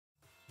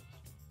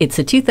It's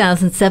a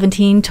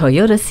 2017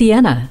 Toyota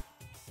Sienna.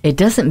 It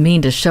doesn't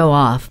mean to show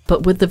off,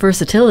 but with the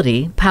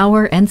versatility,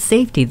 power, and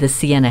safety the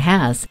Sienna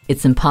has,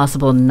 it's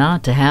impossible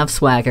not to have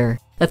swagger.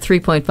 A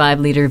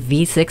 3.5-liter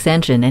V6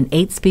 engine and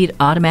 8-speed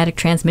automatic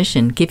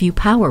transmission give you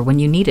power when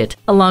you need it,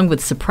 along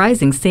with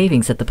surprising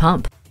savings at the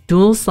pump.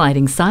 Dual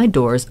sliding side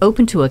doors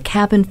open to a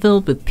cabin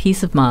filled with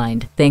peace of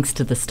mind thanks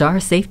to the Star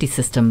safety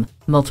system,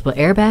 multiple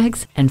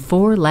airbags, and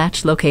 4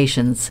 latch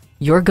locations.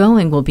 Your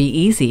going will be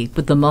easy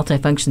with the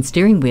multifunction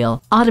steering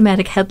wheel,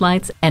 automatic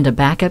headlights, and a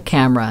backup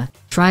camera.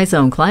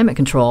 Tri-zone climate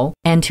control,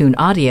 Entune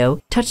audio,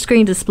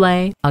 touchscreen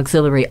display,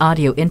 auxiliary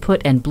audio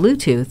input, and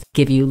Bluetooth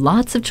give you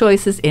lots of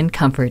choices in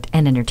comfort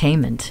and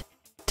entertainment.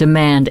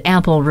 Demand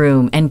ample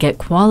room and get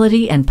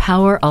quality and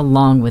power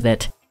along with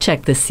it.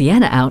 Check the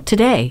Sienna out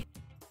today.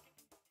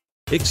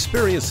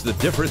 Experience the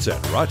difference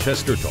at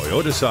Rochester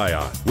Toyota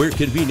Scion. We're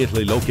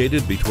conveniently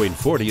located between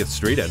 40th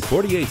Street and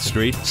 48th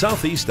Street,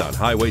 southeast on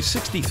Highway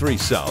 63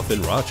 South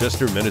in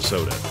Rochester,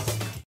 Minnesota.